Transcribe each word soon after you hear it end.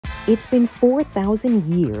It's been 4,000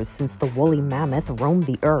 years since the woolly mammoth roamed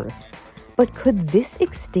the earth. But could this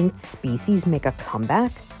extinct species make a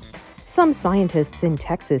comeback? Some scientists in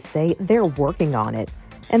Texas say they're working on it,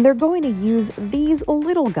 and they're going to use these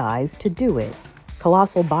little guys to do it.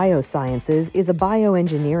 Colossal Biosciences is a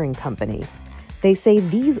bioengineering company. They say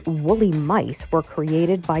these woolly mice were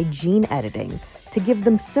created by gene editing to give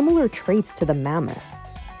them similar traits to the mammoth.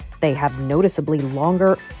 They have noticeably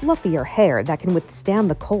longer, fluffier hair that can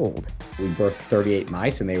withstand the cold. We birthed 38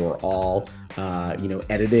 mice, and they were all,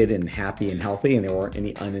 edited and happy and healthy, and there weren't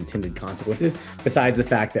any unintended consequences, besides the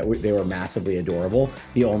fact that they were massively adorable.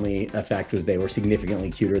 The only effect was they were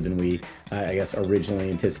significantly cuter than we,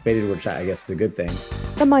 originally anticipated, which I guess is a good thing.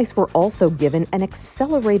 The mice were also given an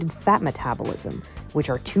accelerated fat metabolism,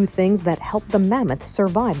 which are two things that helped the mammoth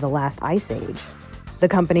survive the last ice age. The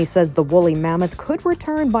company says the woolly mammoth could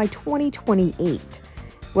return by 2028.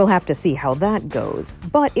 We'll have to see how that goes,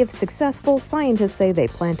 but if successful, scientists say they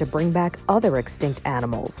plan to bring back other extinct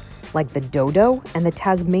animals, like the dodo and the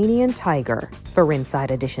Tasmanian tiger. For Inside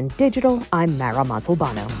Edition Digital, I'm Mara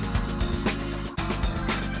Montalbano.